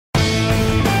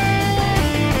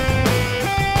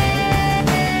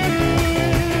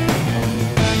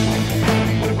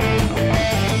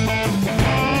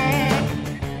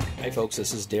folks,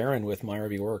 this is Darren with My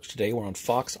RV Works. Today we're on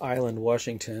Fox Island,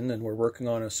 Washington, and we're working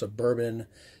on a Suburban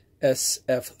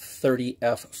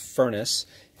SF-30F furnace.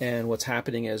 And what's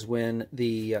happening is when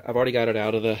the I've already got it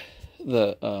out of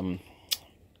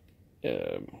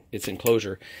its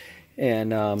enclosure,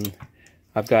 and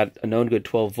I've got a known good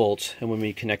 12 volts, and when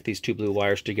we connect these two blue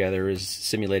wires together is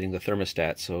simulating the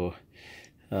thermostat. So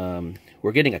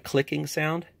we're getting a clicking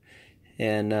sound,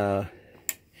 and when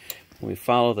we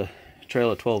follow the trail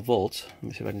of 12 volts, let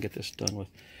me see if I can get this done with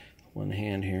one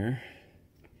hand here.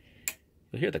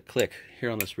 You'll hear the click here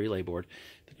on this relay board,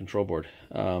 the control board.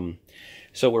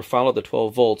 So we're following the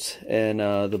 12 volts, and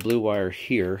the blue wire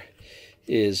here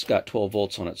is got 12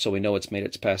 volts on it, so we know it's made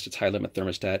it past its high limit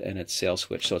thermostat and its sail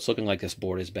switch. So it's looking like this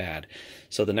board is bad.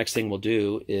 So the next thing we'll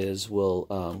do is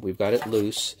we've got it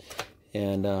loose,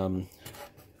 and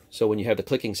so when you have the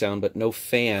clicking sound but no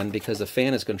fan, because the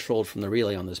fan is controlled from the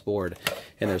relay on this board,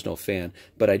 and there's no fan.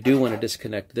 But I do want to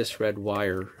disconnect this red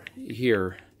wire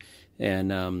here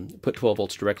and put 12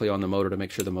 volts directly on the motor to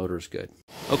make sure the motor is good.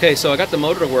 Okay, so I got the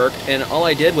motor to work, and all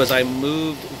I did was I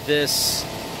moved this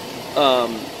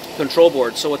control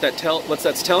board. So what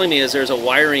that's telling me is there's a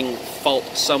wiring fault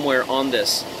somewhere on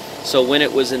this. So when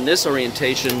it was in this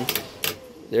orientation,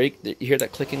 there you hear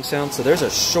that clicking sound? So there's a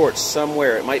short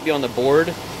somewhere. It might be on the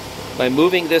board. By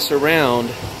moving this around,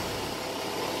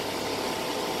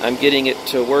 I'm getting it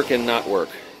to work and not work.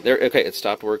 There, okay, it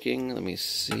stopped working. Let me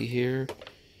see here.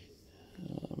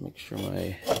 Make sure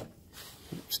I'm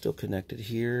still connected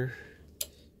here.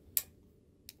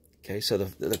 Okay, so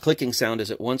the clicking sound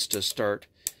is it wants to start.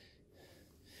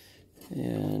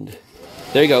 And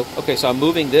there you go. Okay, so I'm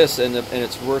moving this, and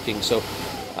it's working. So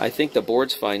I think the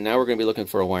board's fine. Now we're going to be looking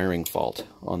for a wiring fault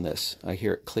on this. I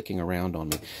hear it clicking around on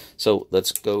me. So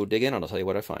let's go dig in, and I'll tell you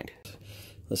what I find.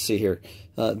 Let's see here.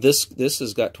 This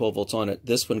has got 12 volts on it.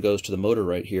 This one goes to the motor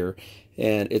right here,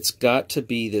 and it's got to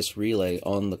be this relay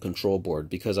on the control board,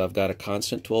 because I've got a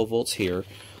constant 12 volts here.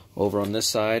 Over on this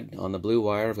side, on the blue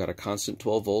wire, I've got a constant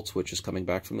 12 volts, which is coming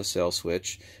back from the sail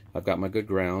switch. I've got my good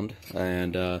ground,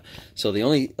 and so the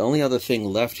only other thing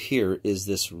left here is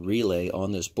this relay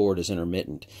on this board is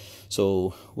intermittent.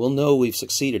 So we'll know we've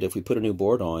succeeded if we put a new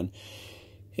board on,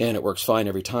 and it works fine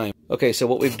every time. Okay, so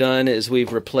what we've done is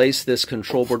we've replaced this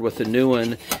control board with the new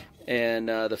one, and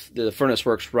the furnace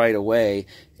works right away.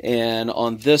 And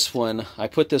on this one, I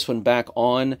put this one back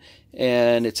on,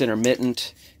 and it's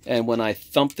intermittent. And when I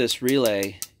thump this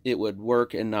relay, it would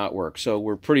work and not work. So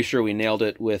we're pretty sure we nailed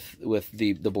it with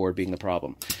the board being the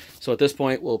problem. So at this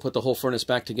point, we'll put the whole furnace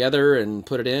back together and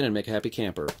put it in and make a happy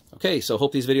camper. Okay, so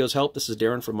hope these videos help. This is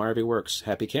Darren from My RV Works.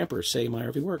 Happy campers, say My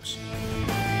RV Works.